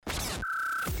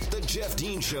The Jeff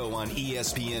Dean Show on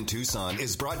ESPN Tucson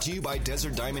is brought to you by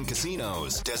Desert Diamond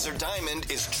Casinos. Desert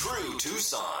Diamond is true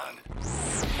Tucson.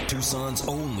 Tucson's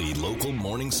only local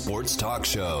morning sports talk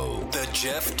show. The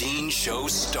Jeff Dean Show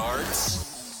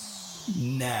starts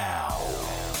now.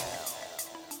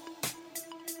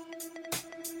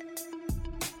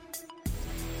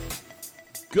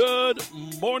 Good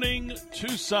morning,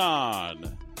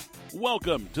 Tucson.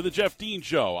 Welcome to the Jeff Dean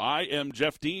Show. I am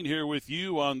Jeff Dean here with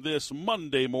you on this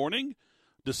Monday morning,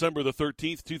 December the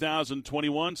 13th,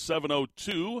 2021,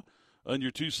 7:02 on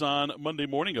your Tucson Monday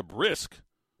morning. A brisk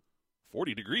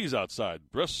 40 degrees outside.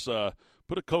 Bruce,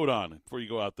 put a coat on before you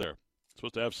go out there.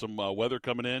 Supposed to have some weather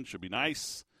coming in. Should be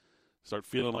nice. Start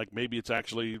feeling like maybe it's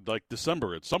actually like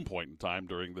December at some point in time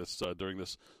during this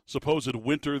supposed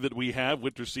winter that we have,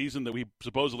 winter season that we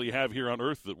supposedly have here on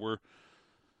Earth that we're,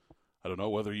 I don't know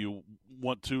whether you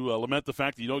want to lament the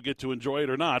fact that you don't get to enjoy it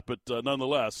or not, but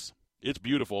nonetheless, it's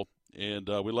beautiful, and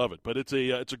we love it. But it's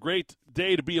a great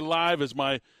day to be alive, as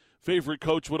my favorite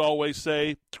coach would always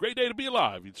say. It's a great day to be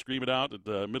alive. He'd scream it out at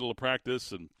the middle of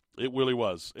practice, and it really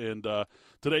was. And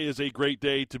today is a great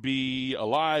day to be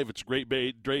alive. It's a great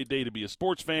day to be a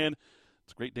sports fan.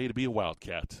 It's a great day to be a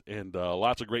Wildcat. And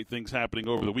lots of great things happening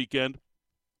over the weekend.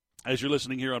 As you're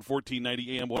listening here on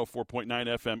 1490 AM, 104.9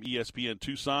 FM, ESPN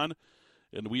Tucson.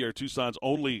 And we are Tucson's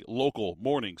only local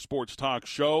morning sports talk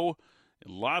show.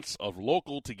 And lots of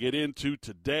local to get into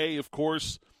today, of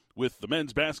course, with the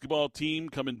men's basketball team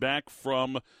coming back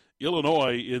from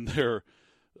Illinois in their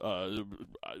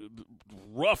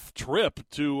rough trip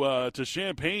to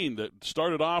Champaign that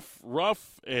started off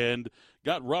rough and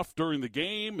got rough during the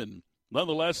game, and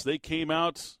nonetheless they came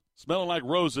out smelling like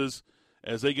roses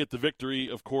as they get the victory,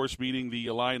 of course, beating the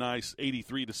Illini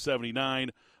 83-79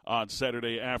 on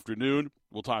Saturday afternoon.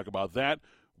 We'll talk about that.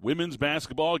 Women's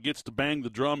basketball gets to bang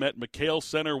the drum at McHale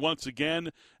Center once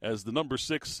again as the number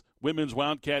 6 women's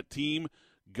Wildcat team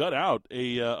gut out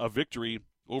a victory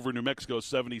over New Mexico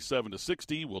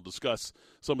 77-60. We'll discuss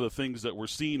some of the things that were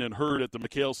seen and heard at the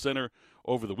McHale Center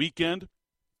over the weekend.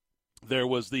 There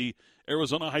was the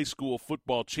Arizona High School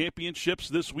Football Championships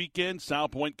this weekend. Sal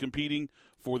Point competing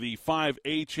for the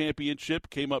 5A championship,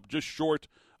 came up just short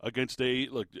against a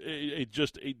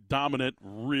dominant,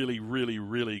 really, really,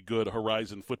 really good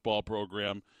Horizon football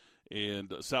program.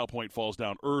 And Sal Point falls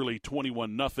down early,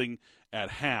 21-0 at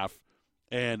half,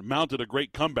 and mounted a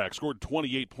great comeback, scored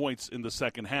 28 points in the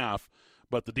second half.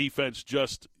 But the defense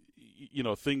just,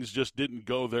 things just didn't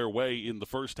go their way in the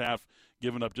first half,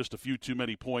 giving up just a few too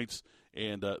many points,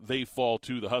 and they fall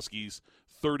to the Huskies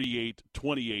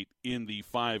 38-28 in the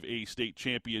 5A state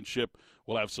championship.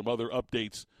 We'll have some other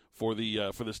updates for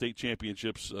the state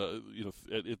championships,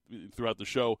 throughout the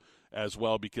show as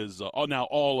well, because now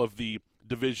all of the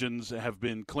divisions have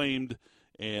been claimed,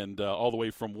 and all the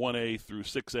way from 1A through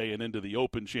 6A and into the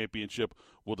Open Championship.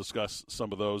 We'll discuss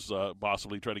some of those,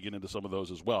 possibly try to get into some of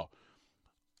those as well.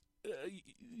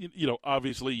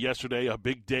 Obviously yesterday, a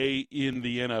big day in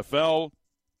the NFL.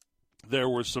 There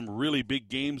were some really big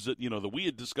games that we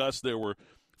had discussed. There were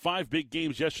 5 big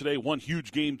games yesterday, one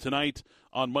huge game tonight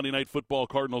on Monday Night Football,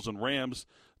 Cardinals and Rams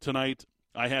tonight.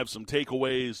 I have some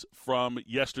takeaways from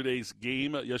yesterday's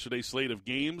game, yesterday's slate of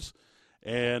games,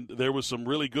 and there was some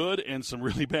really good and some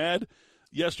really bad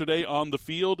yesterday on the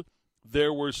field.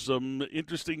 There were some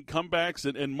interesting comebacks,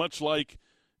 and much like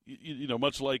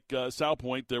Sal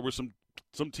Point, there were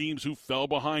some teams who fell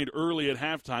behind early at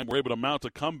halftime were able to mount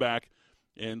a comeback,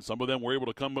 and some of them were able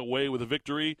to come away with a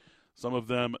victory, some of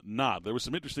them not. There were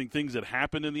some interesting things that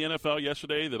happened in the NFL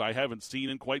yesterday that I haven't seen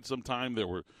in quite some time. There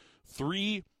were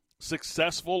 3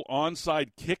 successful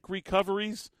onside kick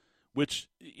recoveries, which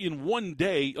in one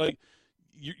day,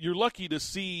 you're lucky to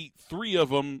see 3 of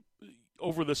them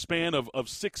over the span of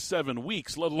 6-7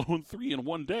 weeks, let alone 3 in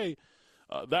one day.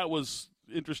 That was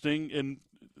interesting, and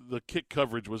the kick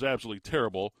coverage was absolutely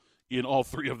terrible in all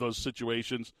 3 of those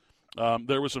situations.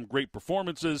 There were some great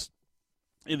performances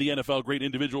in the NFL, great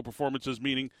individual performances,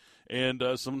 and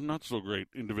some not-so-great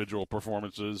individual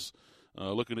performances.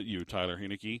 Looking at you, Taylor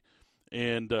Heinicke,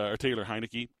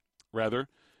 rather.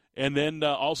 And then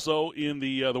also in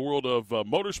the world of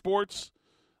motorsports,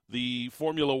 the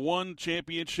Formula One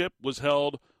Championship was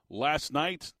held last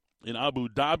night in Abu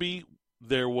Dhabi.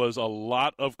 There was a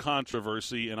lot of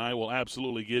controversy, and I will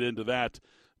absolutely get into that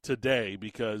today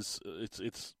because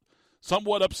it's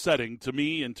somewhat upsetting to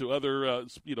me and to other, of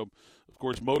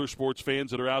course, motorsports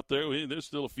fans that are out there. There's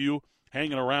still a few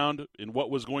hanging around in what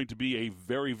was going to be a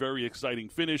very, very exciting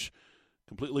finish,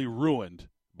 completely ruined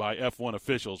by F1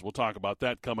 officials. We'll talk about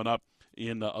that coming up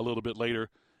in a little bit later.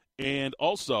 And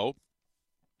also,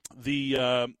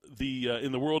 in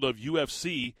the world of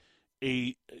UFC,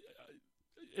 a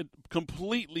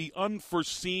completely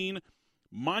unforeseen,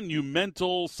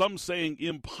 monumental, some saying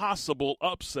impossible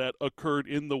upset occurred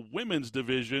in the women's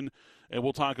division, and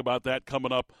we'll talk about that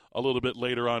coming up a little bit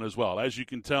later on as well. As you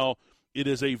can tell, it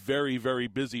is a very, very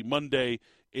busy Monday,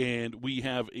 and we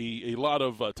have a lot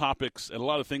of topics and a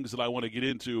lot of things that I want to get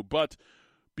into, but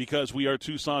because we are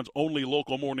Tucson's only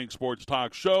local morning sports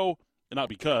talk show, and not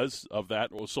because of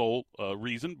that sole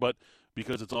reason, but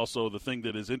because it's also the thing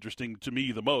that is interesting to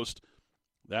me the most,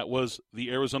 that was the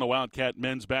Arizona Wildcat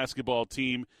men's basketball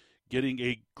team getting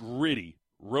a gritty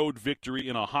road victory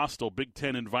in a hostile Big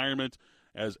Ten environment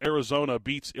as Arizona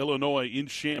beats Illinois in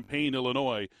Champaign,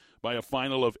 Illinois, by a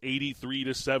final of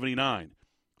 83-79.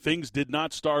 Things did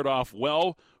not start off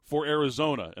well for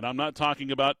Arizona, and I'm not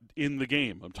talking about in the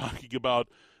game. I'm talking about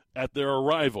at their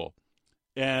arrival,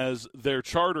 as their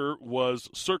charter was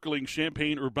circling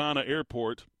Champaign-Urbana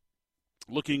Airport,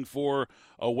 looking for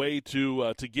a way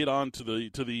to get onto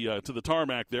the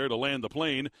tarmac there to land the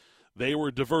plane. They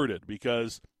were diverted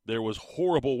because there was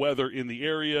horrible weather in the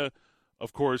area.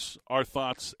 Of course, our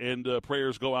thoughts and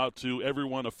prayers go out to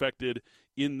everyone affected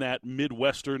in that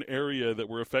Midwestern area that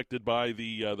were affected by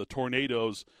the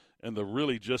tornadoes and the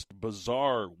really just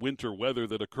bizarre winter weather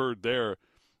that occurred there,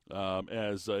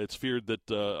 as it's feared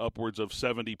that upwards of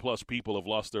 70-plus people have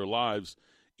lost their lives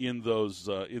in those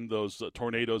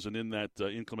tornadoes and in that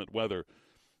inclement weather.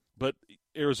 But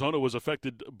Arizona was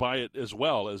affected by it as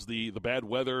well, as the bad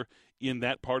weather in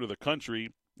that part of the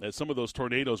country, as some of those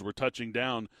tornadoes were touching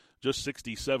down just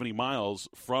 60, 70 miles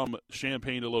from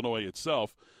Champaign, Illinois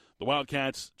itself. The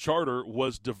Wildcats charter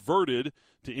was diverted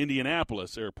to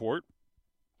Indianapolis Airport,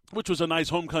 which was a nice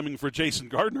homecoming for Jason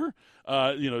Gardner.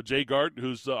 Jay Gard,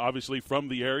 who's obviously from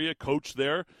the area, coached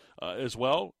there as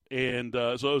well. And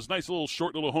so it was a nice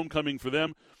short little homecoming for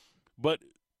them. But,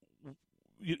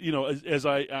 as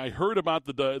I heard about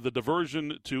the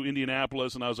diversion to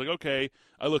Indianapolis, and I was like, okay,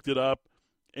 I looked it up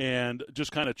and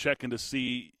just kind of checking to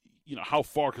see, how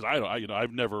far, because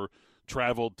I've never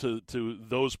traveled to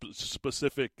those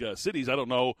specific cities. I don't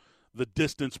know the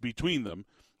distance between them.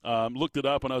 Looked it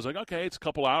up, and I was like, okay, it's a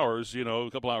couple hours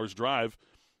drive.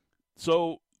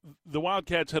 So the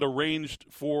Wildcats had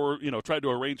tried to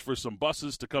arrange for some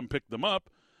buses to come pick them up.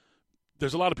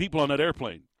 There's a lot of people on that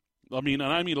airplane. I mean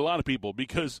a lot of people,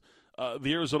 because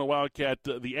the Arizona Wildcat,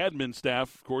 the admin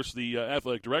staff, of course, the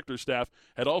athletic director staff,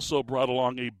 had also brought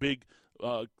along a big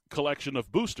collection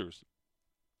of boosters.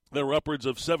 There were upwards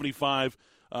of 75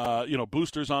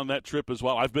 boosters on that trip as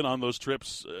well. I've been on those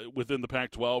trips within the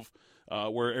Pac-12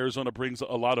 where Arizona brings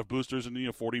a lot of boosters,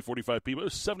 and 40, 45 people.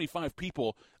 There's 75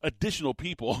 additional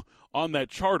people on that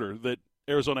charter that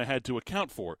Arizona had to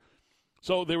account for.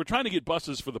 So they were trying to get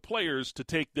buses for the players to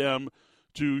take them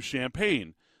to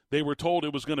Champaign. They were told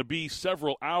it was going to be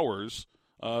several hours,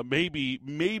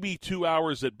 maybe 2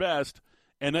 hours at best,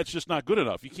 and that's just not good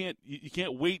enough. You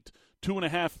can't wait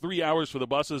 2.5, 3 hours for the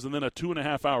buses and then a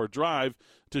 2.5 hour drive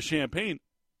to Champaign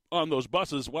on those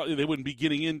buses. Well, they wouldn't be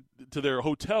getting into their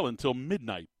hotel until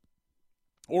midnight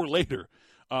or later,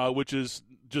 which is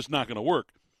just not going to work.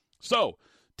 So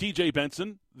TJ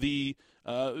Benson, the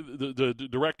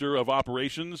director of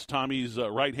operations, Tommy's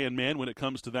right-hand man when it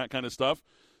comes to that kind of stuff,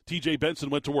 TJ Benson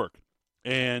went to work.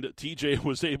 And TJ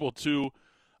was able to,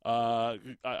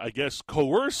 I guess,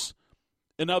 coerce.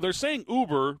 And now they're saying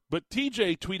Uber, but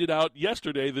TJ tweeted out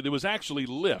yesterday that it was actually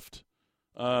Lyft,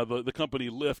 the company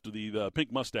Lyft, the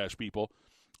pink mustache people.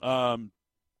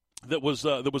 That was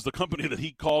the company that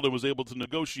he called and was able to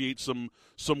negotiate some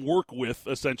work with,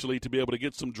 essentially, to be able to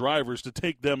get some drivers to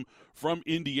take them from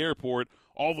Indy Airport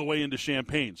all the way into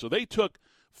Champaign. So they took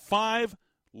 5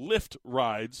 Lyft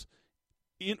rides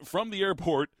from the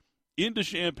airport into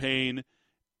Champaign,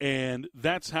 and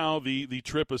that's how the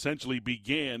trip essentially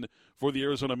began for the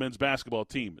Arizona men's basketball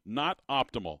team. Not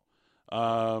optimal.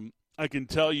 I can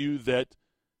tell you that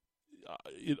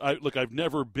I've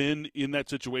never been in that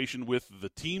situation with the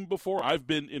team before. I've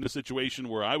been in a situation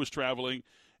where I was traveling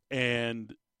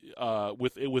and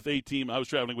with a team. I was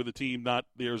traveling with a team, not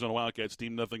the Arizona Wildcats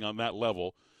team, nothing on that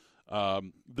level.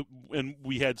 And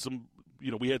we had some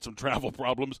travel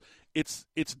problems. It's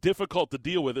difficult to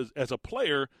deal with as a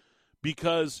player,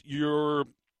 because you're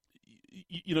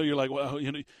like, well,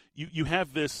 you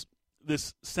have this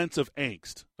sense of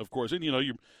angst, of course. And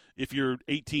if you're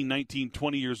 18, 19,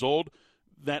 20 years old,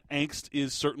 that angst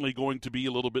is certainly going to be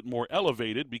a little bit more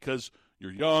elevated because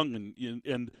you're young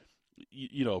and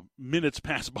minutes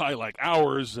pass by like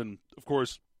hours, and of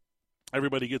course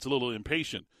everybody gets a little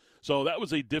impatient. So that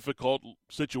was a difficult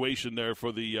situation there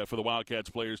for the Wildcats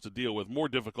players to deal with, more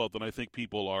difficult than I think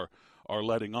people are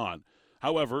letting on.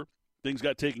 However, things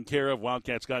got taken care of.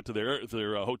 Wildcats got to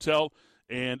their hotel,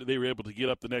 and they were able to get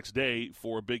up the next day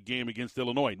for a big game against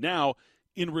Illinois. Now,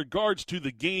 in regards to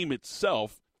the game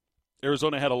itself,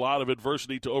 Arizona had a lot of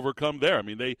adversity to overcome there. I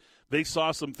mean, they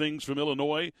saw some things from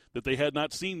Illinois that they had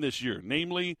not seen this year,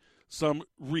 namely some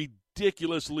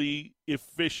ridiculously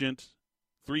efficient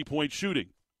three-point shooting,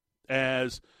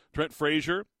 as Trent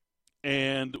Frazier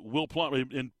and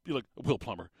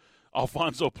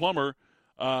Alfonso Plummer,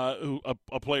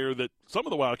 a player that some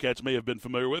of the Wildcats may have been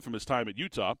familiar with from his time at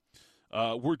Utah,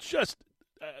 were just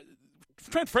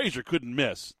Trent Frazier couldn't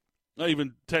miss. I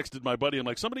even texted my buddy. I'm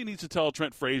like, somebody needs to tell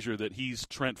Trent Frazier that he's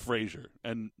Trent Frazier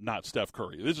and not Steph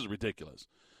Curry. This is ridiculous.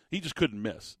 He just couldn't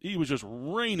miss. He was just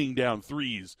raining down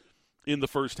threes in the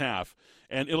first half.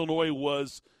 And Illinois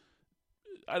was,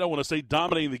 I don't want to say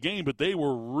dominating the game, but they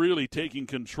were really taking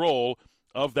control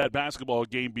of that basketball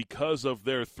game because of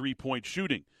their three-point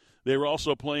shooting. They were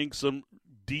also playing some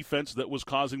defense that was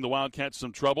causing the Wildcats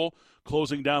some trouble,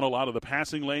 closing down a lot of the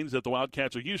passing lanes that the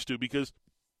Wildcats are used to, because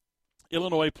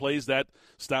Illinois plays that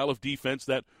style of defense,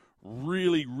 that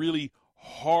really, really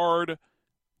hard,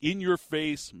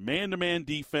 in-your-face, man-to-man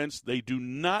defense. They do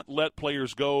not let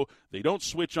players go. They don't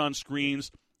switch on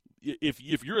screens.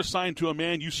 If you're assigned to a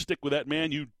man, you stick with that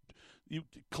man. You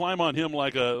climb on him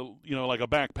like a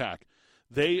backpack.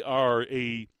 They are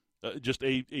just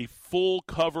a full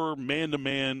cover,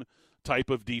 man-to-man type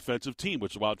of defensive team,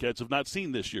 which the Wildcats have not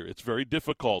seen this year. It's very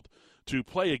difficult to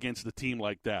play against a team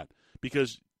like that,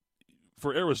 because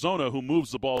for Arizona, who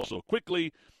moves the ball so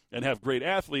quickly and have great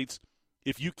athletes,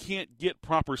 if you can't get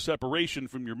proper separation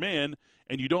from your man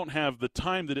and you don't have the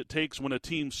time that it takes when a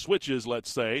team switches, let's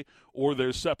say, or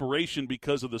there's separation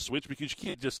because of the switch, because you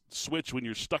can't just switch when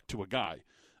you're stuck to a guy.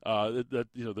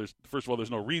 There's first of all,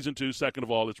 there's no reason to. Second of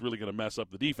all, it's really going to mess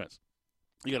up the defense.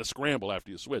 You got to scramble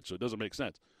after you switch, so it doesn't make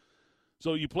sense.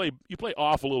 So you play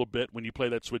off a little bit when you play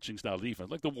that switching style defense,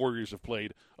 like the Warriors have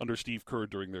played under Steve Kerr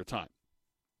during their time.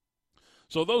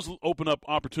 So those open up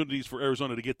opportunities for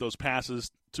Arizona to get those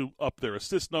passes to up their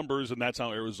assist numbers, and that's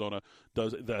how Arizona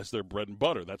does. That's their bread and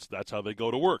butter. That's how they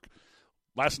go to work.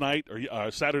 Last night,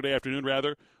 or Saturday afternoon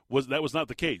rather, was not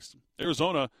the case.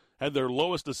 Arizona had their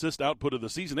lowest assist output of the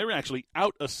season. They were actually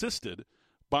out-assisted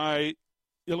by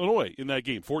Illinois in that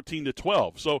game,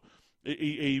 14-12. So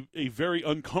a very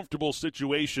uncomfortable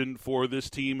situation for this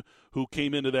team who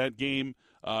came into that game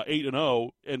 8-0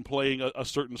 and playing a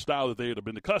certain style that they had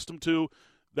been accustomed to.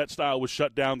 That style was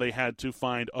shut down. They had to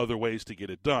find other ways to get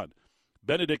it done.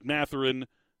 Benedict Mathurin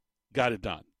got it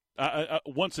done.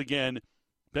 Once again,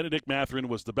 Benedict Mathurin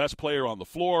was the best player on the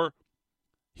floor.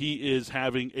 He is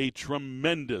having a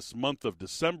tremendous month of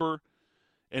December,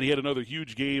 and he had another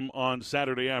huge game on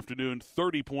Saturday afternoon,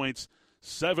 30 points,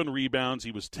 7 rebounds.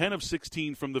 He was 10 of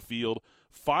 16 from the field,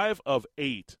 5 of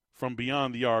 8 from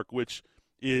beyond the arc, which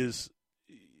is,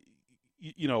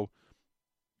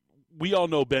 we all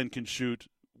know Ben can shoot.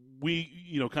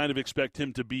 We, kind of expect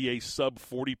him to be a sub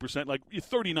 40%, like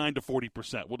 39 to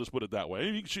 40%. We'll just put it that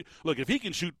way. Look, if he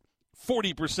can shoot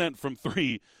 40% from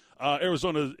three,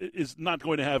 Arizona is not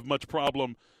going to have much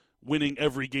problem winning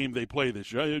every game they play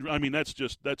this year. I mean, that's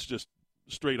just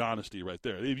straight honesty right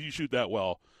there. If you shoot that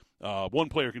well, one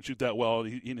player can shoot that well,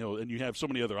 and you have so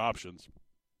many other options,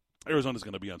 Arizona's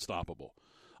going to be unstoppable.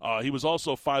 He was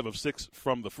also 5 of 6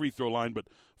 from the free throw line, but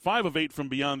 5 of 8 from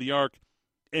beyond the arc,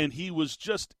 and he was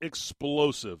just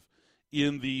explosive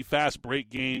in the fast break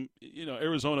game.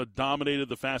 Arizona dominated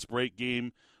the fast break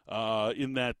game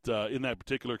in that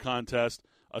particular contest.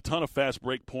 A ton of fast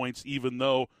break points, even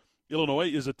though Illinois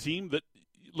is a team that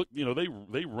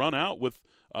they run out with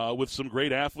some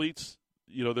great athletes.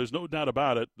 There's no doubt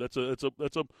about it. That's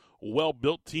a well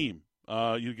built team.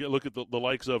 Look at the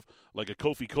likes of like a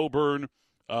Kofi Coburn.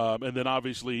 And then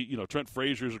obviously, Trent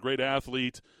Frazier is a great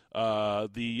athlete.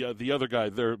 The other guy,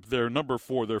 their number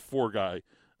 4, their 4 guy,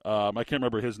 I can't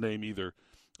remember his name either,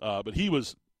 but he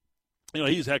was,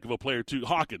 he's a heck of a player too.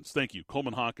 Hawkins, thank you,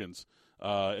 Coleman Hawkins.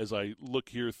 As I look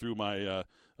here through my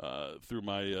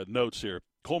notes here,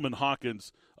 Coleman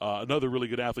Hawkins, another really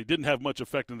good athlete, didn't have much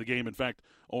effect in the game. In fact,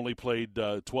 only played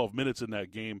 12 minutes in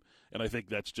that game, and I think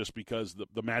that's just because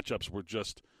the matchups were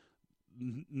just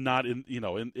not in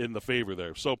the favor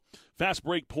there. So fast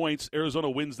break points, Arizona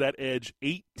wins that edge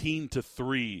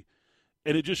 18-3,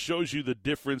 and it just shows you the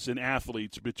difference in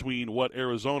athletes between what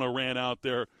Arizona ran out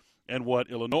there and what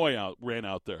Illinois ran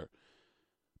out there.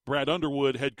 Brad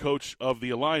Underwood, head coach of the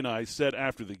Illini, said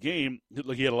after the game,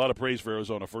 he had a lot of praise for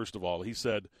Arizona. First of all, he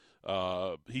said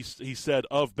he said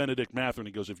of Benedict Mathurin,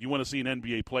 he goes, if you want to see an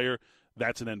NBA player,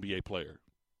 that's an NBA player.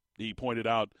 He pointed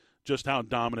out just how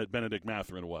dominant Benedict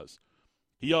Mathurin was.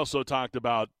 He also talked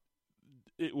about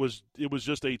it was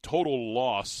just a total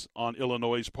loss on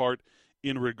Illinois' part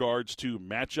in regards to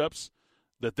matchups,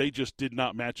 that they just did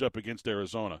not match up against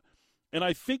Arizona. And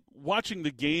I think watching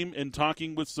the game and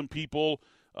talking with some people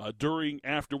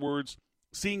afterwards,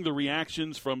 seeing the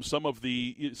reactions from some of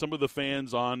the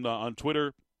fans on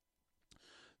Twitter,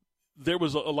 there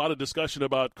was a lot of discussion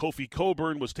about Kofi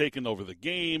Cockburn was taking over the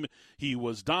game. He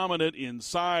was dominant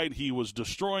inside. He was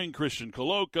destroying Christian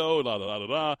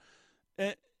Koloko,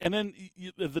 And then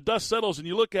the dust settles and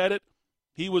you look at it,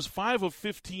 he was 5 of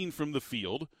 15 from the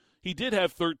field. He did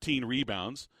have 13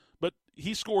 rebounds, but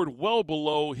he scored well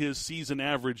below his season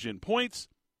average in points.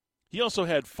 He also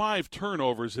had 5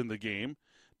 turnovers in the game.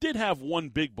 Did have 1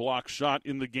 big block shot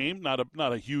in the game, not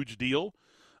a huge deal.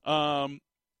 I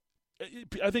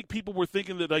think people were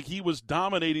thinking that he was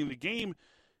dominating the game,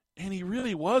 and he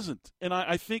really wasn't. And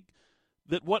I think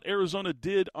that what Arizona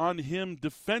did on him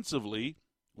defensively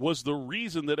was the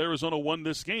reason that Arizona won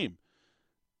this game.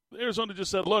 Arizona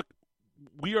just said, look,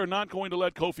 we are not going to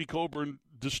let Kofi Cockburn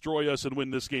destroy us and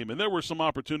win this game. And there were some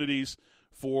opportunities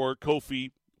for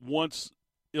Kofi once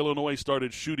Illinois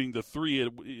started shooting the three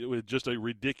at just a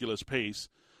ridiculous pace.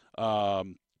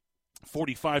 45%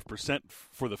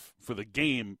 for the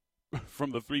game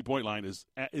from the three-point line is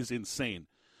insane.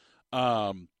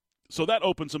 So that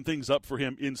opened some things up for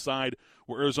him inside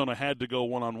where Arizona had to go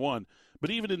one-on-one. But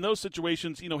even in those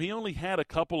situations, he only had a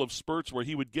couple of spurts where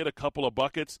he would get a couple of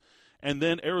buckets, and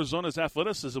then Arizona's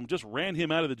athleticism just ran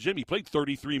him out of the gym. He played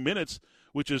 33 minutes,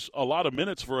 which is a lot of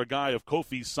minutes for a guy of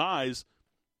Kofi's size,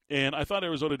 and I thought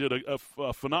Arizona did a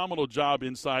phenomenal job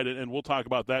inside, and we'll talk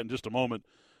about that in just a moment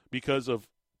because of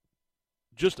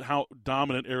just how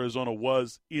dominant Arizona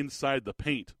was inside the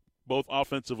paint, both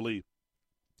offensively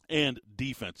and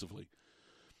defensively.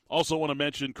 Also want to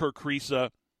mention Kerr Kriisa,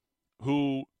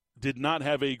 who did not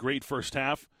have a great first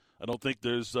half. I don't think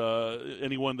there's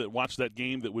anyone that watched that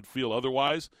game that would feel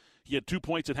otherwise. He had 2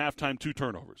 points at halftime, 2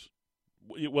 turnovers.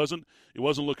 It wasn't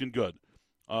looking good.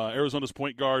 Arizona's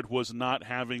point guard was not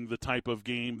having the type of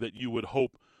game that you would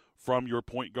hope from your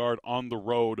point guard on the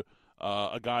road,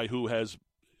 a guy who has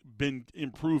been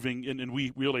improving, and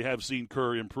we really have seen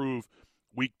Kerr improve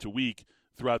week to week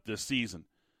throughout this season.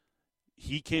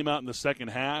 He came out in the second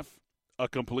half a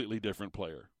completely different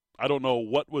player. I don't know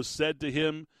what was said to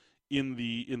him in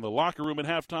the locker room at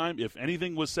halftime, if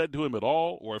anything was said to him at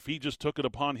all, or if he just took it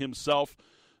upon himself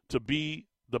to be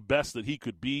the best that he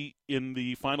could be in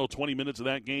the final 20 minutes of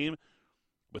that game.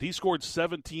 But he scored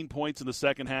 17 points in the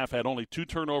second half, had only 2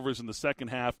 turnovers in the second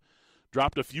half,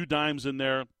 dropped a few dimes in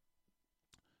there,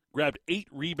 grabbed 8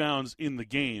 rebounds in the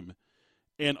game.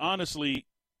 And honestly,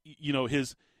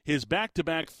 his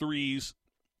back-to-back threes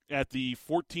at the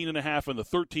 14.5 and the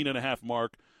 13.5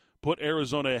 mark put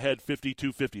Arizona ahead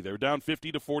 52-50. They were down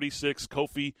 50-46.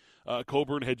 Kofi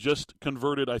Cockburn had just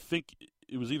converted, I think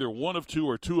it was either 1 of 2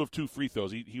 or 2 of 2 free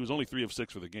throws. He was only 3 of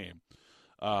 6 for the game.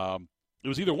 It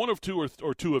was either 1 of 2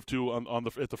 or 2 of 2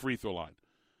 at the free throw line.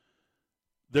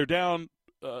 They're down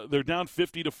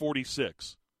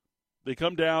 50-46. They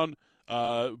come down.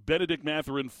 Benedict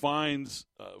Mathurin finds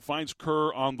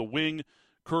Kerr on the wing.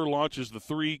 Kerr launches the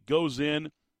 3, goes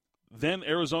in. Then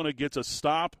Arizona gets a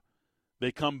stop.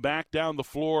 They come back down the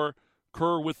floor.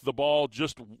 Kerr with the ball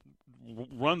just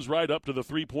runs right up to the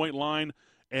three-point line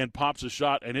and pops a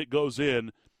shot, and it goes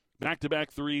in.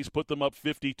 Back-to-back threes put them up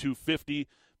 52-50.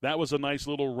 That was a nice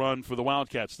little run for the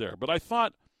Wildcats there. But I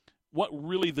thought what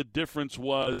really the difference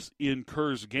was in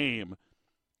Kerr's game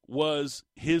was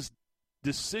his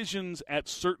decisions at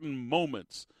certain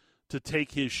moments to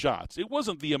take his shots. It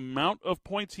wasn't the amount of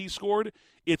points he scored,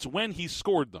 it's when he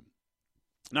scored them.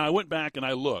 Now, I went back and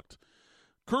I looked.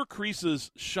 Kerr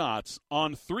Kriisa's shots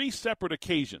on 3 separate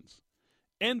occasions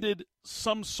ended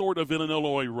some sort of an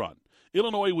Illinois run.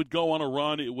 Illinois would go on a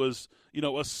run. It was, a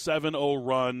 7-0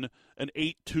 run, an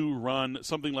 8-2 run,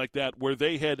 something like that, where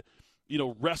they had,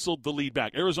 wrestled the lead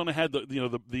back. Arizona had got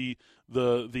the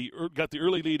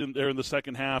early lead in there in the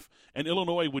second half, and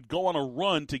Illinois would go on a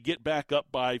run to get back up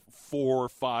by 4 or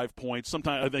 5 points.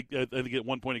 Sometimes I think at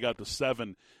one point it got to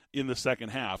 7 in the second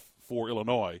half for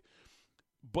Illinois.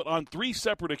 But on 3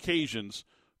 separate occasions,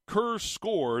 Kerr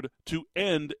scored to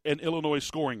end an Illinois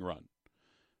scoring run.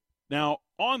 Now,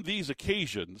 on these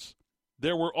occasions,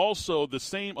 there were also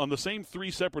on the same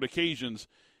 3 separate occasions,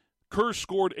 Kerr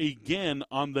scored again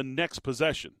on the next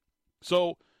possession.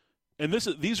 So, and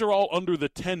these are all under the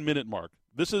 10-minute mark.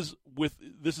 This is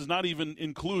not even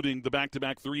including the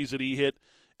back-to-back threes that he hit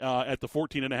at the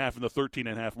 14.5 and the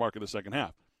 13.5 mark of the second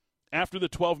half. After the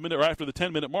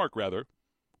 10-minute mark, rather,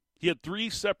 he had 3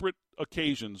 separate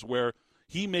occasions where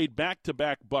he made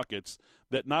back-to-back buckets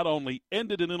that not only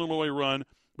ended an Illinois run,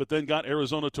 but then got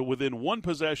Arizona to within one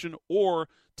possession or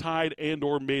tied and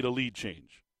or made a lead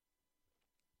change.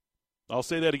 I'll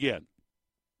say that again.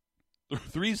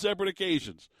 3 separate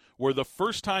occasions where the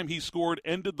first time he scored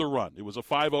ended the run. It was a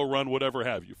 5-0 run, whatever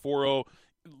have you, 4-0,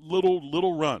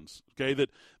 little runs, okay,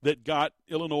 that got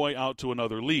Illinois out to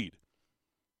another lead.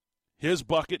 His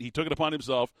bucket, he took it upon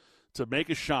himself to make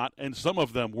a shot, and some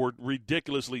of them were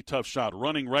ridiculously tough shot,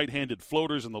 running right-handed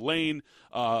floaters in the lane,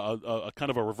 a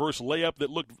kind of a reverse layup that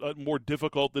looked more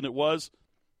difficult than it was,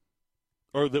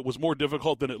 or that was more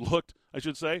difficult than it looked, I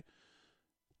should say.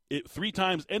 It 3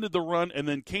 times ended the run and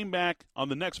then came back on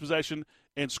the next possession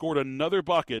and scored another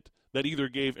bucket that either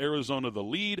gave Arizona the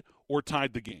lead or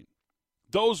tied the game.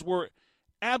 Those were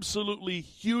absolutely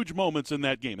huge moments in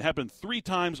that game. It happened 3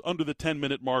 times under the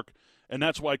 10-minute mark, and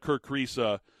that's why Kerr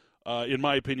Kriisa, in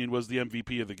my opinion, was the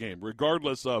MVP of the game.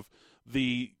 Regardless of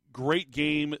the great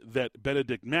game that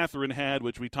Benedict Mathurin had,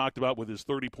 which we talked about with his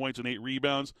 30 points and 8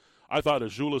 rebounds, I thought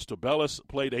Azuolas Tubelis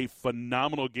played a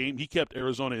phenomenal game. He kept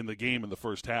Arizona in the game in the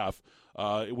first half.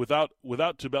 Without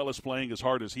Tubelis playing as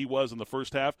hard as he was in the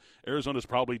first half, Arizona's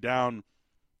probably down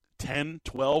 10,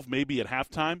 12 maybe at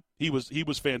halftime. He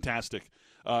was fantastic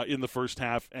in the first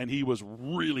half, and he was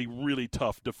really, really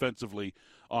tough defensively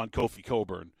on Kofi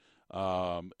Cockburn.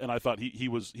 And I thought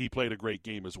he played a great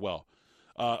game as well.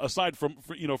 Aside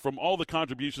from all the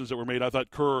contributions that were made, I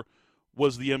thought Kerr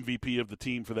was the MVP of the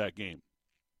team for that game.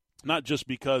 Not just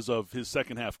because of his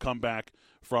second half comeback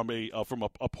from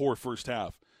a poor first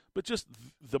half, but just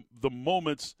the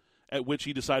moments at which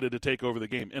he decided to take over the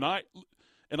game. And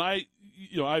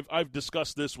I've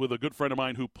discussed this with a good friend of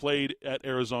mine who played at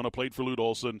Arizona, played for Lute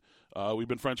Olson. We've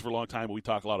been friends for a long time, but we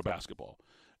talk a lot of basketball.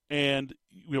 And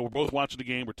we're both watching the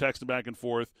game, we're texting back and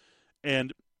forth,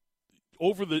 and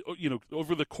over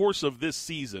the course of this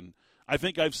season, I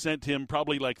think I've sent him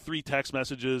probably like 3 text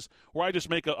messages where I just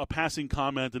make a passing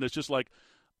comment, and it's just like,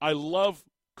 I love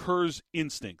Kerr's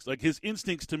instincts. Like, his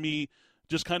instincts to me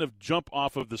just kind of jump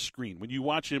off of the screen. When you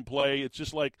watch him play, it's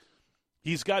just like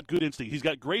he's got good instincts. He's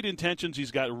got great intentions.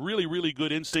 He's got really, really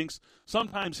good instincts.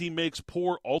 Sometimes he makes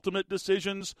poor ultimate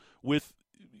decisions with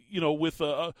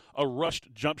a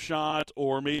rushed jump shot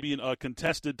or maybe a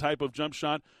contested type of jump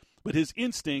shot. But his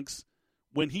instincts,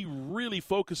 when he really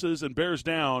focuses and bears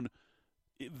down,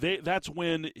 that's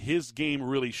when his game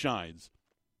really shines.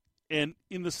 And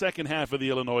in the second half of the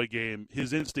Illinois game,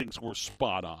 his instincts were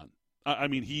spot on. I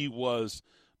mean, he was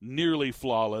nearly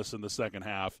flawless in the second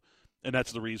half, and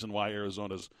that's the reason why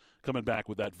Arizona's coming back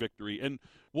with that victory. And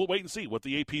we'll wait and see what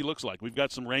the AP looks like. We've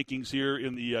got some rankings here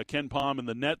in the Ken Pom and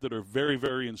the net that are very,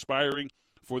 very inspiring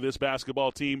for this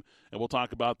basketball team, and we'll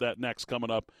talk about that next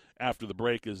coming up after the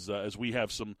break as we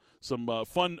have some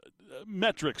fun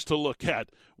metrics to look at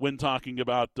when talking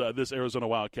about this Arizona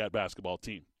Wildcat basketball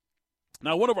team.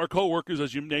 Now, one of our coworkers,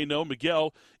 as you may know,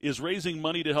 Miguel, is raising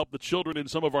money to help the children in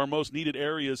some of our most needed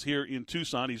areas here in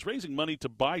Tucson. He's raising money to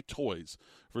buy toys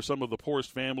for some of the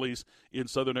poorest families in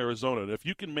southern Arizona. And if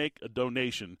you can make a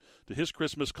donation to his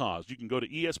Christmas cause, you can go to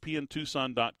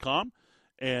espntucson.com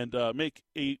and make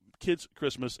a kid's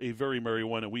Christmas a very merry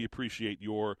one, and we appreciate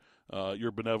your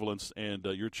benevolence and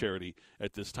your charity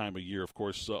at this time of year. Of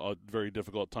course, a very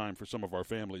difficult time for some of our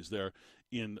families there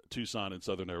in Tucson and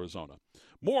southern Arizona.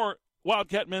 More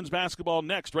Wildcat men's basketball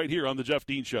next right here on The Jeff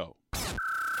Dean Show.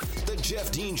 The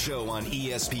Jeff Dean Show on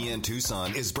ESPN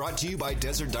Tucson is brought to you by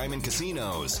Desert Diamond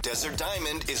Casinos. Desert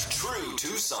Diamond is true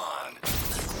Tucson.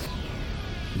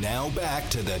 Now back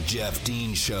to the Jeff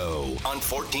Dean Show on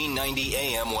 1490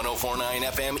 AM, 104.9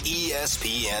 FM,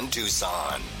 ESPN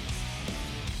Tucson.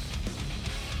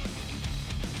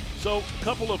 So, a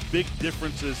couple of big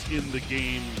differences in the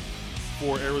game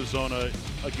for Arizona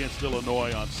against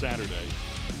Illinois on Saturday.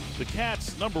 The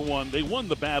Cats, number one, they won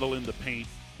the battle in the paint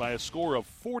by a score of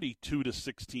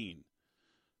 42-16.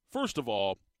 First of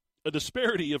all, a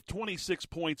disparity of 26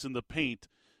 points in the paint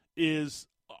is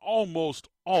almost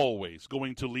always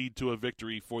going to lead to a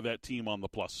victory for that team on the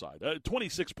plus side.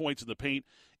 26 points in the paint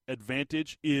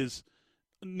advantage is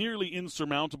nearly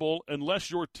insurmountable unless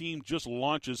your team just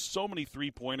launches so many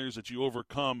three-pointers that you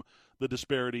overcome the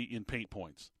disparity in paint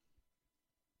points.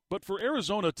 But for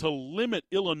Arizona to limit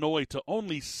Illinois to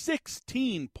only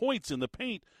 16 points in the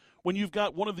paint when you've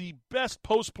got one of the best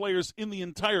post players in the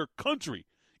entire country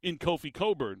in Kofi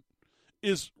Cockburn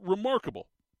is remarkable.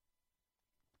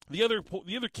 The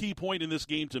other key point in this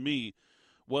game to me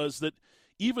was that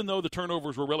even though the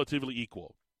turnovers were relatively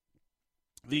equal,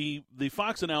 the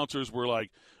Fox announcers were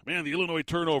like, man, the Illinois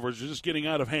turnovers are just getting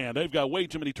out of hand. They've got way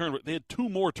too many turnovers. They had 2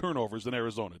 more turnovers than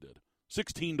Arizona did,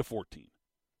 16-14.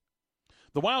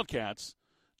 The Wildcats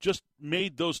just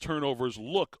made those turnovers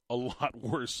look a lot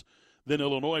worse than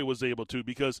Illinois was able to,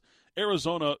 because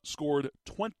Arizona scored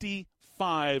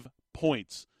 25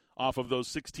 points off of those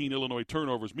 16 Illinois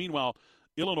turnovers. Meanwhile,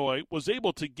 Illinois was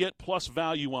able to get plus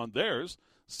value on theirs,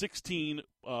 16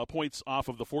 points off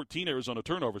of the 14 Arizona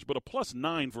turnovers, but a plus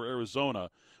 9 for Arizona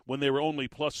when they were only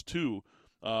plus 2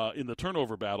 in the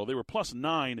turnover battle. They were plus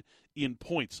 9 in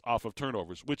points off of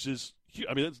turnovers, which is,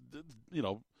 I mean, that's,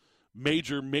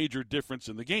 major difference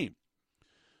in the game.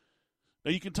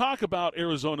 Now, you can talk about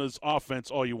Arizona's offense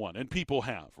all you want, and people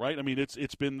have, right? I mean,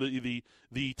 it's been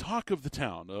the talk of the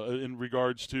town in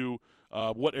regards to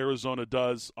what Arizona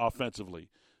does offensively.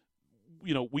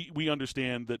 We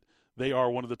understand that they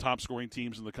are one of the top-scoring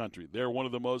teams in the country. They're one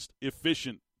of the most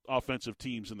efficient offensive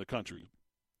teams in the country.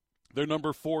 They're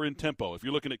number 4 in tempo. If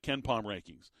you're looking at KenPom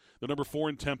rankings, they're number 4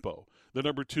 in tempo. They're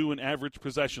number 2 in average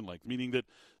possession length, meaning that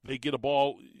they get a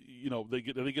ball, they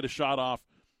get a shot off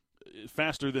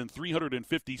faster than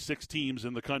 356 teams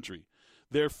in the country.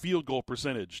 Their field goal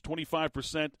percentage,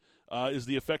 25%, is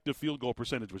the effective field goal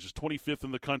percentage, which is 25th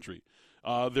in the country.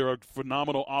 They're a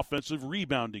phenomenal offensive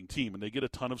rebounding team, and they get a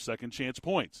ton of second-chance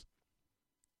points.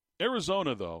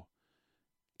 Arizona, though,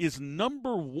 is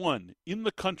number 1 in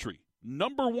the country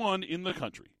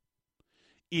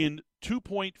in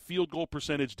 2-point field goal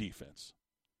percentage defense.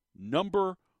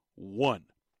 Number 1.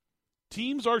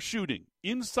 Teams are shooting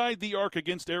inside the arc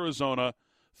against Arizona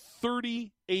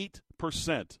 38%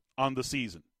 on the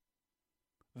season.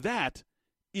 That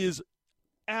is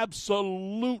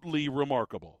absolutely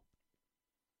remarkable.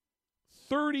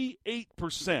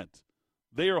 38%.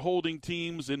 They are holding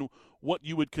teams in what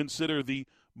you would consider the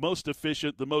most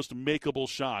efficient, the most makeable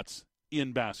shots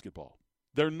in basketball.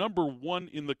 They're number 1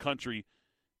 in the country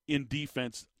in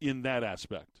defense in that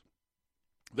aspect.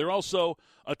 They're also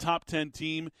a top 10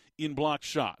 team in block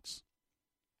shots.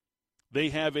 They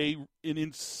have an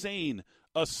insane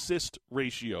assist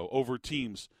ratio over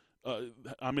teams.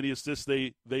 How many assists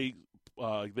they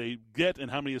get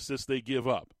and how many assists they give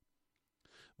up.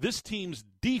 This team's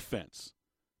defense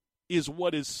is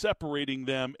what is separating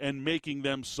them and making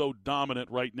them so dominant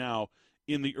right now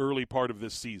in the early part of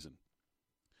this season.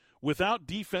 Without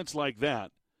defense like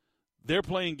that, they're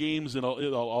playing games in a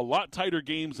lot tighter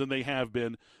games than they have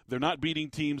been. They're not beating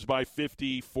teams by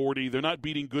 50, 40. They're not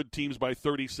beating good teams by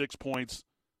 36 points.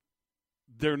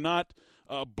 They're not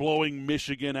blowing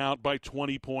Michigan out by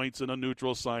 20 points in a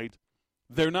neutral site.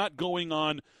 They're not going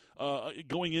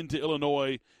into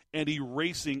Illinois and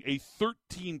erasing a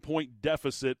 13-point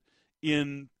deficit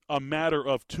in a matter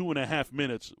of 2.5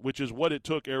 minutes, which is what it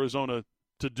took Arizona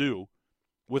to do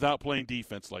without playing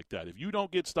defense like that. If you don't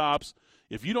get stops,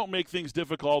 if you don't make things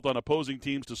difficult on opposing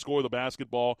teams to score the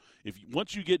basketball,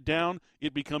 once you get down,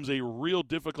 it becomes a real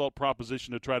difficult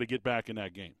proposition to try to get back in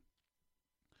that game.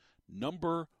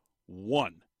 Number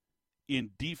 1 in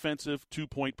defensive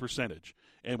 2-point percentage.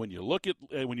 And when you look at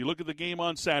the game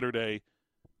on Saturday,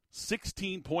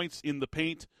 16 points in the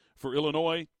paint for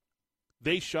Illinois.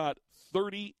 They shot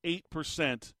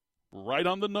 38%, right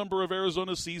on the number of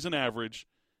Arizona's season average,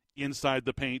 inside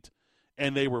the paint,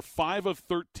 and they were 5 of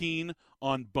 13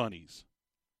 on bunnies.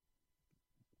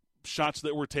 Shots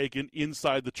that were taken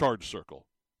inside the charge circle.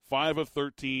 5 of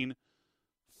 13,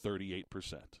 38%.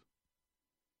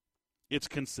 It's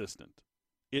consistent.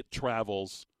 It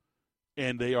travels,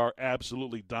 and they are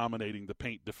absolutely dominating the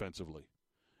paint defensively.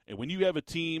 And when you have a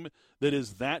team that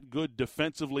is that good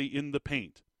defensively in the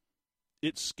paint,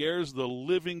 it scares the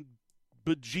living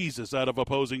bejesus out of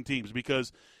opposing teams,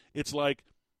 because it's like,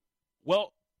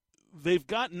 well, they've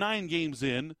got 9 games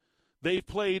in. They've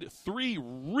played 3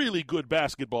 really good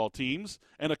basketball teams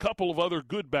and a couple of other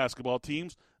good basketball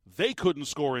teams. They couldn't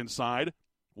score inside.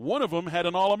 One of them had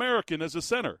an All-American as a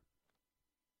center.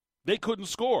 They couldn't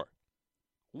score.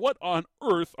 What on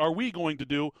earth are we going to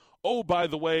do? Oh, by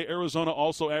the way, Arizona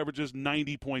also averages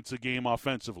 90 points a game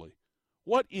offensively.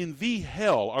 What in the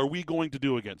hell are we going to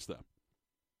do against them?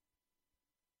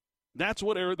 That's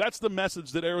the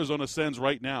message that Arizona sends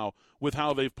right now with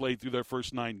how they've played through their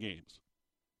first 9 games.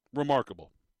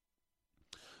 Remarkable.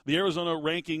 The Arizona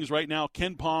rankings right now,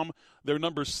 KenPom, they're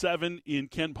number 7 in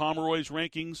Ken Pomeroy's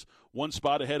rankings, 1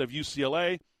 spot ahead of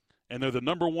UCLA, and they're the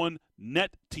number 1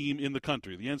 net team in the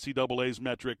country, the NCAA's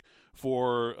metric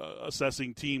for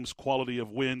assessing teams' quality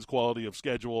of wins, quality of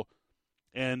schedule.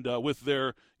 And with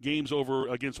their games over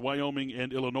against Wyoming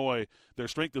and Illinois, their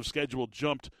strength of schedule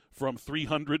jumped from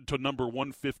 300 to number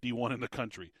 151 in the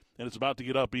country. And it's about to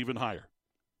get up even higher,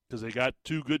 because they got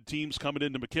 2 good teams coming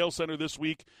into McHale Center this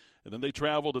week, and then they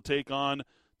travel to take on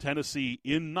Tennessee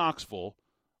in Knoxville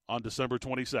on December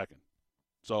 22nd.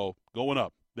 So going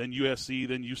up. Then USC,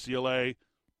 then UCLA.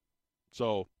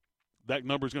 So that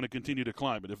number is going to continue to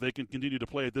climb. And if they can continue to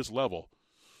play at this level,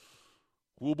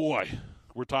 oh boy,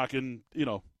 we're talking,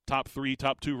 top 3,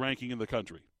 top 2 ranking in the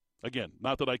country. Again,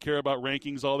 not that I care about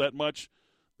rankings all that much.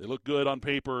 They look good on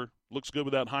paper. Looks good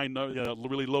with that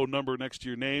really low number next to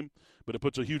your name, but it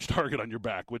puts a huge target on your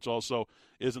back, which also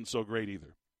isn't so great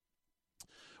either.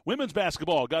 Women's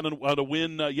basketball got a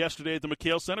win yesterday at the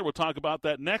McHale Center. We'll talk about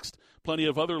that next. Plenty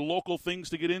of other local things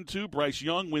to get into. Bryce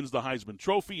Young wins the Heisman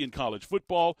Trophy in college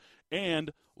football,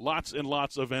 and lots and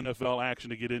lots of NFL action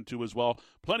to get into as well.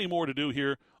 Plenty more to do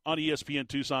here on ESPN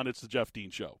Tucson. It's the Jeff Dean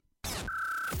Show.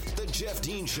 The Jeff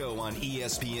Dean Show on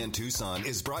ESPN Tucson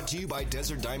is brought to you by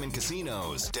Desert Diamond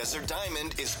Casinos. Desert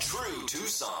Diamond is true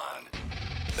Tucson.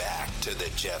 Back to the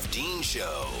Jeff Dean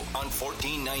Show on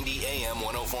 1490 AM,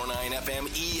 104.9 FM,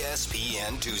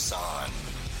 ESPN Tucson.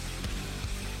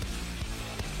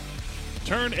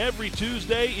 Turn every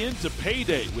Tuesday into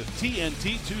payday with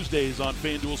TNT Tuesdays on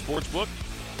FanDuel Sportsbook.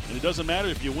 And it doesn't matter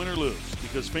if you win or lose,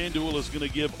 because FanDuel is going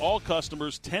to give all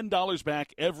customers $10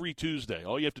 back every Tuesday.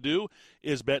 All you have to do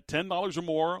is bet $10 or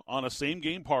more on a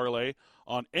same-game parlay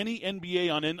on any NBA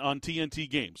on TNT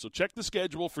game. So check the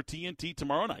schedule for TNT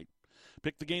tomorrow night.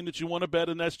 Pick the game that you want to bet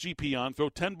an SGP on. Throw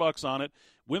 $10 on it.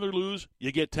 Win or lose,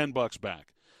 you get $10 back.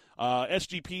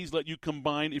 SGPs let you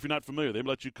combine, if you're not familiar, they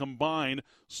let you combine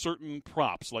certain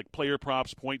props, like player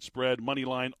props, point spread, money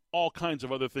line, all kinds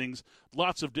of other things.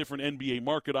 Lots of different NBA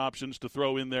market options to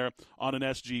throw in there on an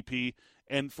SGP.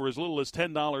 And for as little as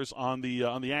 $10 on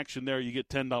the action there, you get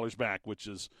 $10 back, which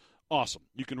is awesome.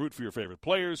 You can root for your favorite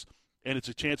players, and it's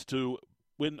a chance to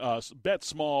win, bet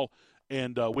small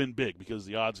and win big, because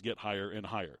the odds get higher and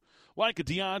higher. Like a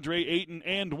DeAndre Ayton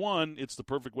and 1, it's the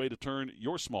perfect way to turn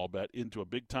your small bet into a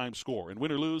big-time score. And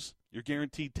win or lose, you're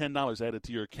guaranteed $10 added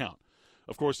to your account.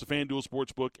 Of course, the FanDuel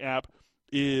Sportsbook app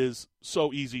is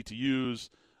so easy to use.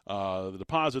 The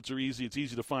deposits are easy. It's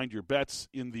easy to find your bets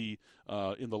in the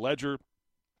ledger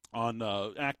on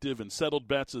active and settled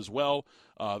bets as well.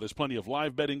 There's plenty of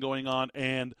live betting going on,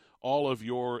 and all of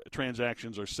your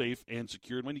transactions are safe and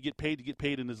secured. When you get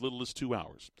paid in as little as 2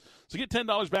 hours. So get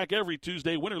 $10 back every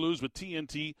Tuesday, win or lose, with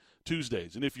TNT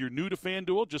Tuesdays. And if you're new to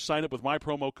FanDuel, just sign up with my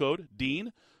promo code,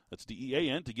 DEAN, that's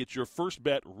DEAN, to get your first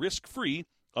bet risk-free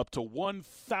up to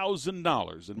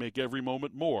 $1,000 and make every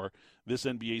moment more this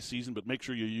NBA season. But make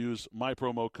sure you use my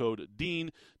promo code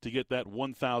DEAN to get that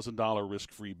 $1,000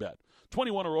 risk-free bet.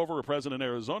 21 or over, are present in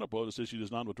Arizona. Bonus issued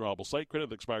as non-withdrawable site credit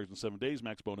that expires in 7 days.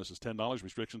 Max bonus is $10.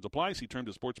 Restrictions apply. See terms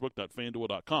at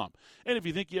sportsbook.fanduel.com. And if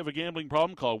you think you have a gambling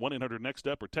problem, call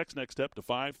 1-800-NEXT-STEP or text NEXT-STEP to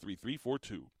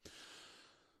 53342.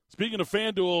 Speaking of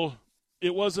FanDuel,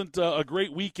 it wasn't a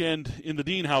great weekend in the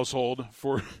Dean household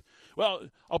for, well,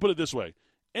 I'll put it this way.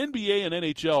 NBA and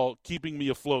NHL keeping me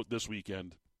afloat this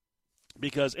weekend,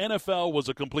 because NFL was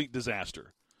a complete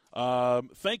disaster.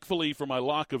 Thankfully for my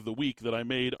lock of the week that I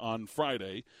made on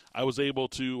Friday, I was able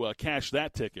to cash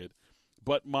that ticket.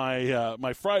 But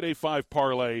my Friday 5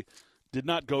 parlay did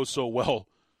not go so well.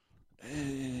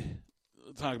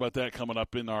 We'll talk about that coming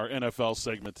up in our NFL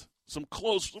segment. Some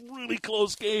really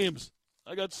close games.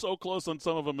 I got so close on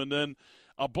some of them, and then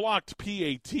a blocked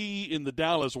PAT in the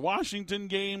Dallas-Washington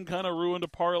game kind of ruined a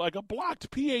parlay. Like a blocked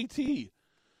PAT.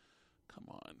 Come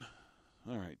on.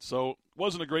 All right, so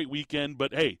wasn't a great weekend,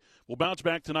 but hey, we'll bounce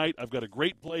back tonight. I've got a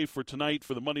great play for tonight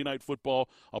for the Monday Night Football.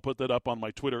 I'll put that up on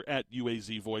my Twitter at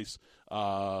UAZVoice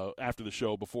after the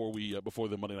show before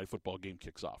the Monday Night Football game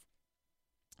kicks off.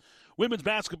 Women's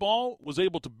basketball was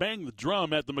able to bang the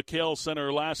drum at the McHale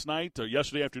Center last night, or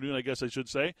yesterday afternoon, I guess I should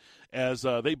say, as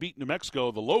they beat New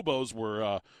Mexico. The Lobos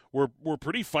were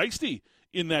pretty feisty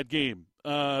in that game.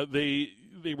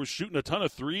 They were shooting a ton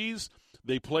of threes.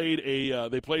 They played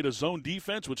a zone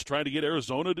defense, which tried to get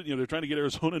Arizona. They're trying to get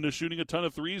Arizona into shooting a ton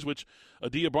of threes, which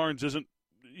Adia Barnes isn't.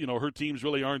 Her teams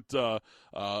really aren't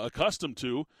accustomed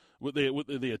to.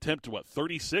 They attempt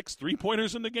 36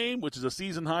 3-pointers in the game, which is a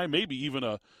season high, maybe even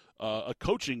a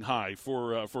coaching high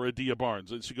for Adia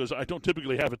Barnes. And she goes, I don't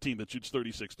typically have a team that shoots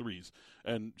 36 threes,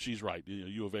 and she's right.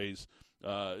 U of A's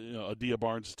Adia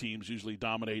Barnes teams usually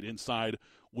dominate inside.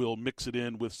 Will mix it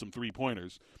in with some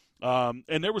 3-pointers.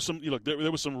 And there was some,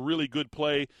 there was some really good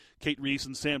play. Kate Reese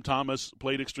and Sam Thomas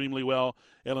played extremely well.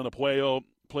 Elena Puello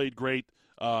played great.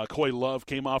 Coy Love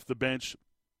came off the bench,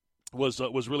 was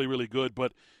really, really good.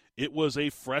 But it was a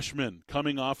freshman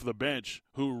coming off the bench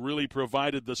who really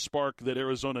provided the spark that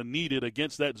Arizona needed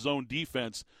against that zone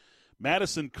defense.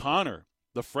 Madison Connor,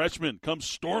 the freshman, comes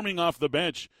storming off the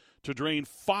bench to drain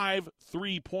 5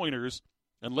 3-pointers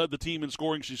and led the team in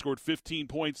scoring. She scored 15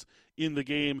 points in the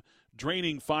game,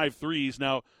 draining 5 threes.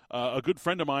 Now, a good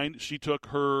friend of mine, she took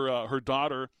her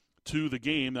daughter to the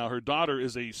game. Now, her daughter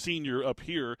is a senior up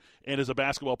here and is a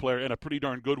basketball player, and a pretty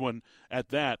darn good one at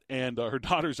that. And her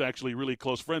daughter's actually really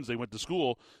close friends. They went to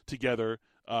school together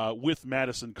with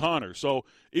Madison Connor. So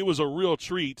it was a real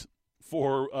treat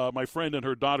for my friend and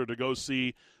her daughter to go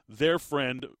see their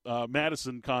friend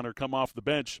Madison Connor come off the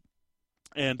bench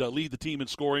and lead the team in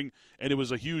scoring, and it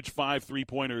was a huge 5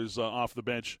 3-pointers off the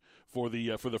bench for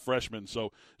the freshmen.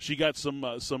 So she got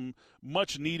some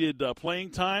much needed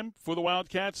playing time for the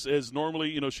Wildcats, as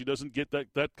normally she doesn't get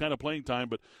that kind of playing time,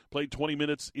 but played 20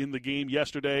 minutes in the game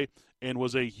yesterday and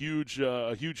was a huge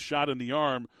shot in the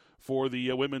arm for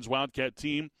the women's Wildcat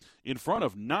team in front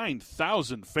of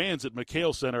 9,000 fans at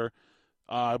McHale Center.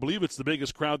 I believe it's the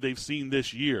biggest crowd they've seen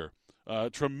this year.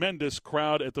 Tremendous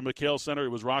crowd at the McHale Center. It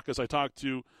was raucous. I talked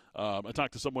to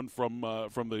someone from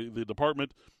the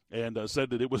department and said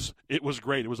that it was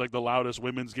great. It was like the loudest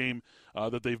women's game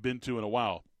that they've been to in a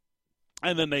while.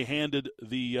 And then they handed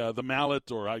the mallet,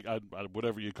 or I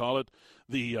whatever you call it,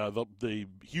 the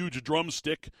huge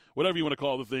drumstick, whatever you want to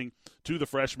call the thing, to the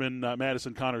freshman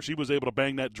Madison Connor. She was able to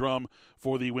bang that drum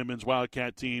for the women's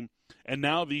Wildcat team. And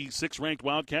now the 6th-ranked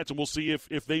Wildcats, and we'll see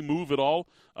if they move at all.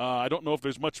 I don't know if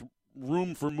there's much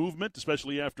room for movement,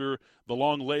 especially after the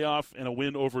long layoff and a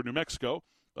win over New Mexico.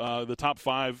 The top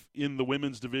 5 in the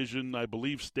women's division, I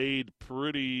believe, stayed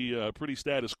pretty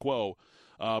status quo.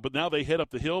 But now they head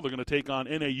up the hill. They're going to take on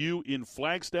NAU in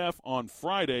Flagstaff on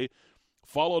Friday,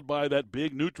 followed by that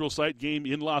big neutral site game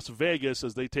in Las Vegas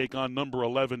as they take on number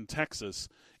 11 Texas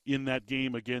in that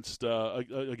game against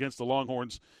the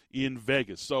Longhorns in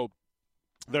Vegas. So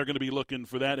they're going to be looking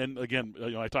for that. And, again,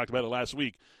 I talked about it last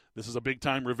week. This is a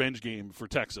big-time revenge game for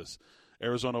Texas.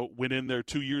 Arizona went in there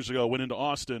 2 years ago, went into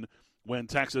Austin when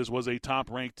Texas was a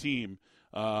top-ranked team,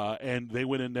 and they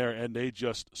went in there and they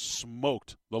just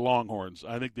smoked the Longhorns.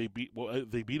 I think they beat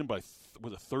them by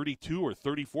 32 or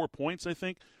 34 points, I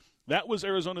think. That was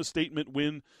Arizona's statement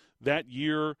win that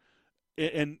year,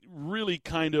 and really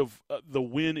kind of the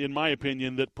win, in my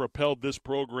opinion, that propelled this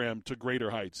program to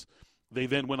greater heights. They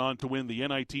then went on to win the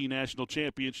NIT National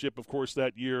Championship, of course,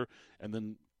 that year, and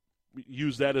then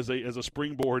used that as a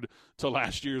springboard to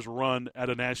last year's run at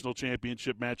a national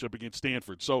championship matchup against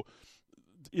Stanford. So,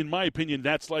 in my opinion,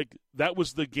 that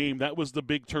was the game, that was the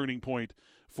big turning point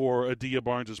for Adia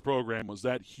Barnes' program, was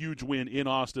that huge win in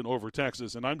Austin over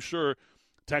Texas. And I'm sure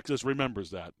Texas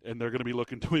remembers that, and they're going to be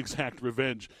looking to exact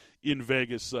revenge in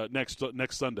Vegas next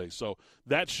Sunday. So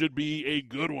that should be a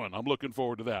good one. I'm looking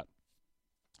forward to that.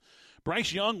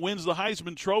 Bryce Young wins the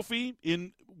Heisman Trophy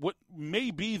in what may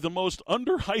be the most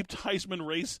underhyped Heisman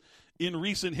race in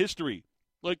recent history.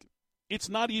 Like, it's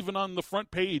not even on the front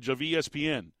page of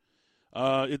ESPN.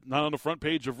 It's not on the front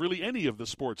page of really any of the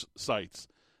sports sites.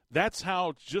 That's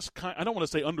how I don't want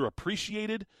to say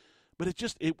underappreciated, but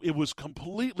it was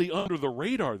completely under the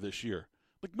radar this year.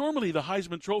 Like, normally the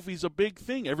Heisman Trophy is a big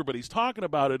thing. Everybody's talking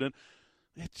about it, and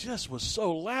it just was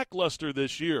so lackluster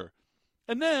this year.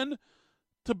 And then,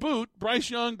 to boot, Bryce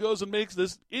Young goes and makes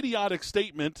this idiotic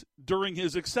statement during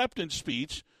his acceptance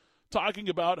speech, talking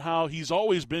about how he's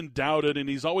always been doubted and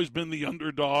he's always been the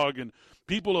underdog, and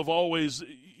people have always,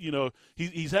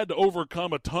 he's had to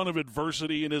overcome a ton of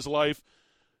adversity in his life.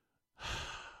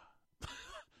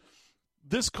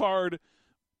 This card,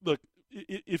 look,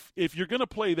 if you're going to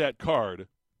play that card,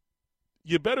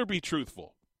 you better be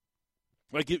truthful.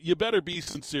 Like, you better be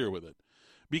sincere with it,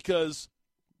 because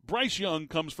Bryce Young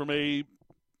comes from a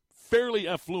fairly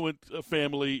affluent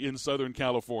family in Southern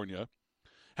California,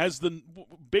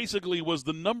 basically was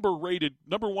the number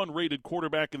 1 rated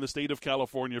quarterback in the state of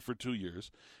California for 2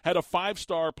 years, had a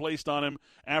 5-star placed on him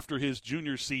after his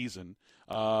junior season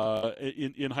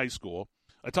in high school.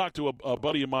 I talked to a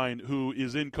buddy of mine who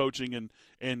is in coaching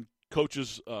and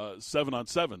coaches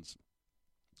 7-on-7s,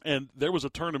 and there was a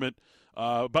tournament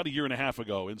about a year and a half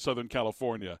ago in Southern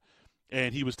California,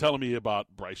 and he was telling me about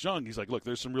Bryce Young. He's like, look,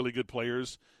 there's some really good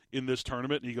players in this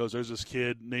tournament. And he goes, there's this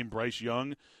kid named Bryce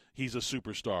Young. He's a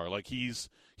superstar. Like, he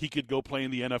could go play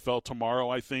in the NFL tomorrow,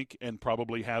 I think, and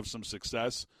probably have some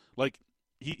success. Like,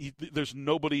 there's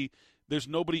nobody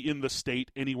in the state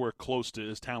anywhere close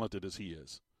to as talented as he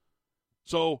is.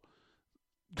 So,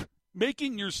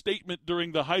 making your statement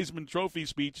during the Heisman Trophy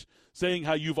speech saying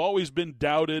how you've always been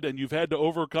doubted and you've had to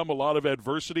overcome a lot of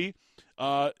adversity,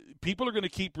 people are going to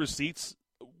keep receipts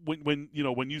when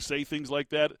you say things like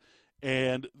that,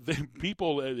 and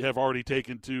people have already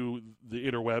taken to the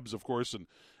interwebs, of course, and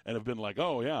have been like,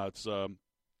 oh yeah, it's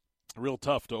real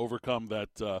tough to overcome that,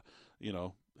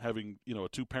 having a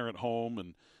 2-parent home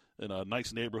and in a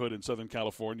nice neighborhood in Southern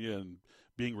California and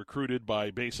being recruited by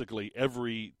basically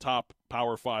every top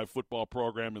Power 5 football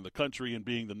program in the country and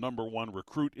being the number one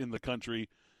recruit in the country.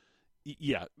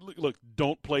 Yeah, look,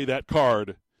 don't play that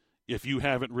card if you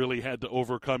haven't really had to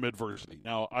overcome adversity.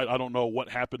 Now, I don't know what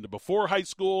happened before high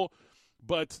school,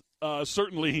 but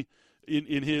certainly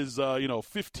in his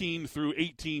 15 through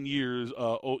 18 years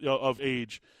of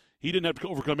age, he didn't have to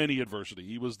overcome any adversity.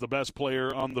 He was the best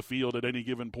player on the field at any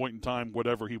given point in time,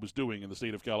 whatever he was doing in the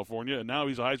state of California, and now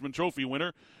he's a Heisman Trophy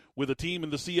winner with a team in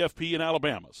the CFP in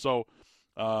Alabama. So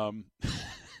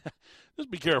just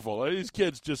be careful. These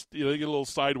kids just they get a little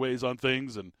sideways on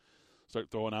things and start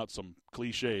throwing out some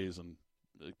cliches, and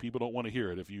people don't want to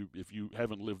hear it if you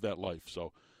haven't lived that life.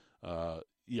 So,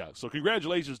 so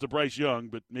congratulations to Bryce Young,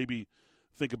 but maybe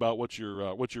think about what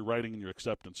you're writing in your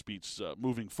acceptance speech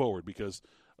moving forward, because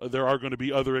there are going to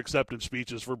be other acceptance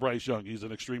speeches for Bryce Young. He's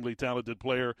an extremely talented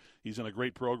player. He's in a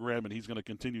great program, and he's going to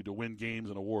continue to win games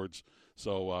and awards.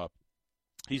 So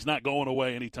he's not going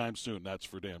away anytime soon, that's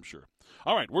for damn sure.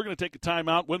 All right, we're going to take a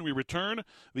timeout. When we return,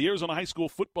 the Arizona High School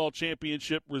Football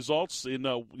Championship results in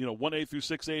 1A through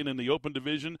 6A and in the Open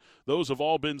Division, those have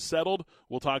all been settled.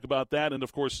 We'll talk about that, and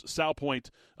of course, South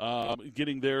Point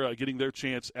getting their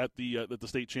chance at the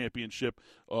state championship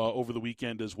over the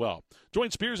weekend as well.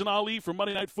 Join Spears and Ali for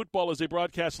Monday Night Football as they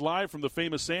broadcast live from the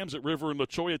Famous Sam's at River and La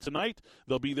Cholla tonight.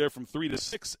 They'll be there from 3 to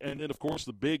 6, and then of course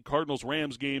the big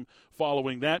Cardinals-Rams game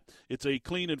following that. It's a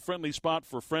clean and friendly spot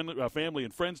for family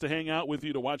and friends to hang out with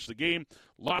you to watch the game.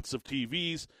 Lots of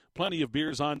TVs, plenty of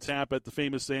beers on tap at the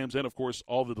Famous Sam's, and of course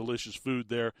all the delicious food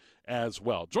there as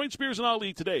well. Join Spears and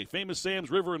Ali today. Famous Sam's,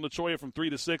 River and La Cholla from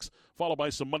 3 to 6, followed by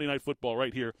some Monday Night Football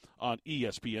right here on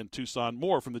ESPN Tucson.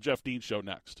 More from the Jeff Dean Show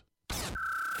next.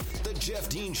 The Jeff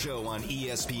Dean Show on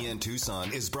ESPN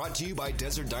Tucson is brought to you by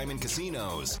Desert Diamond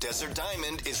Casinos. Desert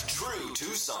Diamond is true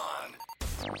Tucson.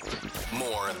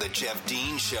 More of the Jeff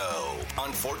Dean Show on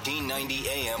 1490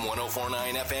 AM,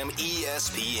 104.9 FM,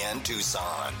 ESPN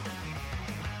Tucson.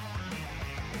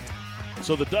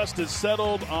 So the dust is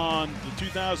settled on the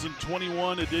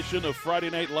 2021 edition of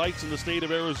Friday Night Lights in the state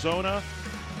of Arizona.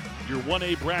 Your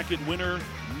 1A bracket winner,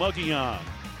 Mogollon.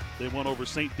 They won over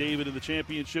St. David in the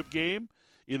championship game.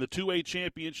 In the 2A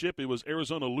championship, it was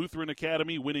Arizona Lutheran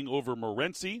Academy winning over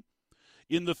Morenci.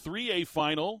 In the 3A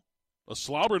final, a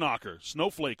slobber knocker,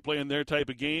 Snowflake playing their type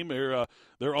of game.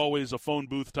 They're always a phone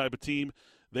booth type of team.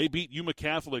 They beat Yuma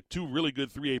Catholic, two really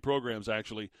good 3A programs,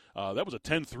 actually. That was a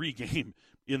 10-3 game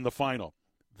in the final.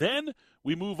 Then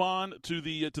we move on to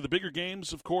the bigger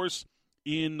games, of course.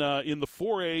 In the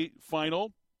 4A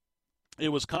final, it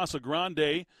was Casa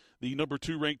Grande, the number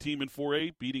 2 ranked team in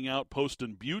 4A, beating out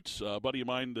Poston Butte. A buddy of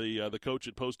mine, the coach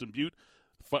at Poston Butte,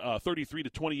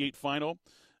 33-28 final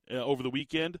over the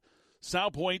weekend.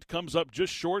 South Point comes up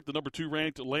just short. The number 2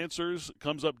 ranked Lancers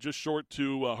comes up just short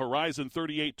to Horizon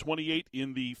 38-28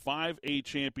 in the 5A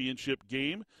championship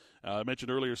game. I mentioned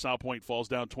earlier South Point falls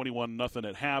down 21-0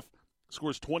 at half,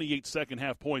 scores 28 second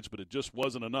half points, but it just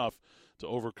wasn't enough to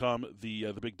overcome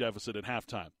the big deficit at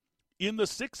halftime. In the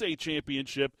 6A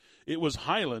championship, it was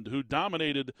Highland who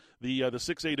dominated the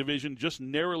 6A division, just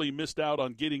narrowly missed out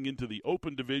on getting into the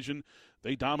Open division.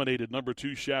 They dominated number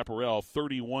 2 Chaparral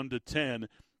 31-10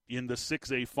 in the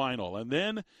 6A final. And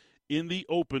then in the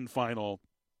Open final,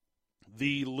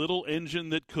 the little engine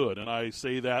that could, and I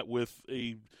say that with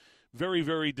a very,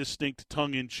 very distinct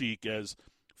tongue-in-cheek, as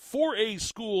 4A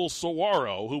school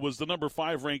Saguaro, who was the number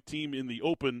 5 ranked team in the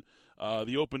Open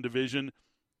division,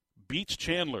 beats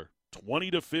Chandler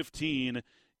 20-15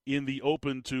 in the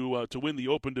Open to win the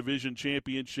Open Division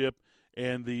championship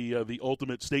and the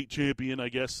ultimate state champion, I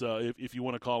guess, if you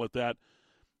want to call it that.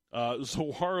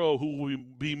 Saguaro, who will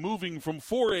be moving from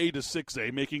 4A to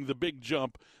 6A, making the big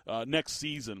jump next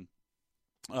season.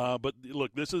 But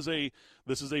look, this is a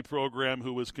program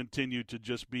who has continued to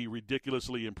just be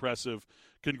ridiculously impressive.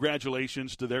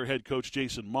 Congratulations to their head coach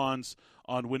Jason Mons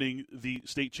on winning the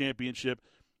state championship.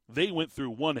 They went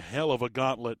through one hell of a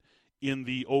gauntlet in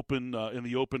the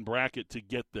open bracket to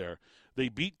get there. They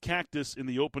beat Cactus in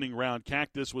the opening round.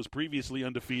 Cactus was previously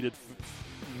undefeated.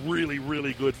 Really,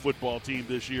 really good football team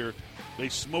this year. They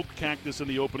smoked Cactus in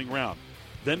the opening round.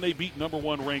 Then they beat number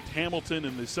 1 ranked Hamilton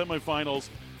in the semifinals,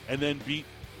 and then beat,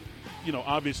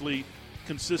 obviously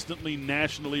consistently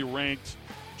nationally ranked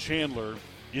Chandler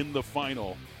in the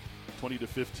final.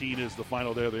 20-15 is the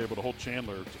final there. They're able to hold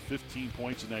Chandler to 15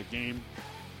 points in that game.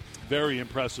 Very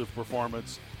impressive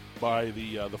performance by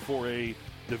the 4A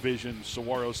division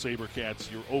Saguaro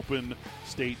SaberCats, your Open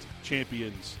State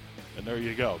champions. And there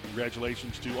you go.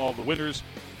 Congratulations to all the winners.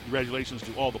 Congratulations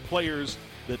to all the players.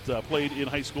 that played in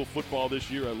high school football this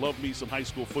year. I love me some high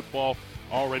school football.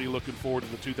 Already looking forward to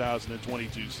the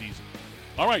 2022 season.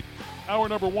 All right, hour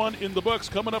number 1 in the books.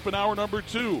 Coming up in hour number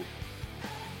 2,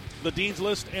 the Dean's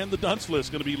List and the Dunce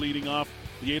List going to be leading off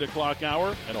the 8 o'clock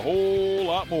hour, and a whole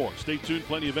lot more. Stay tuned.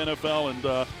 Plenty of NFL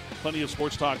and plenty of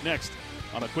sports talk next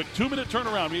on a quick 2-minute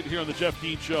turnaround meet here on the Jeff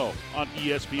Dean Show on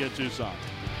ESPN Tucson.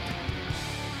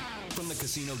 From the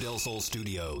Casino del Sol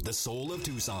studio, the soul of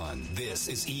Tucson, this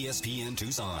is ESPN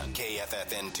Tucson,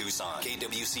 KFFN Tucson,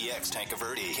 KWCX Tanca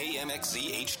Verde,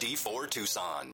 KMXZ HD4 Tucson.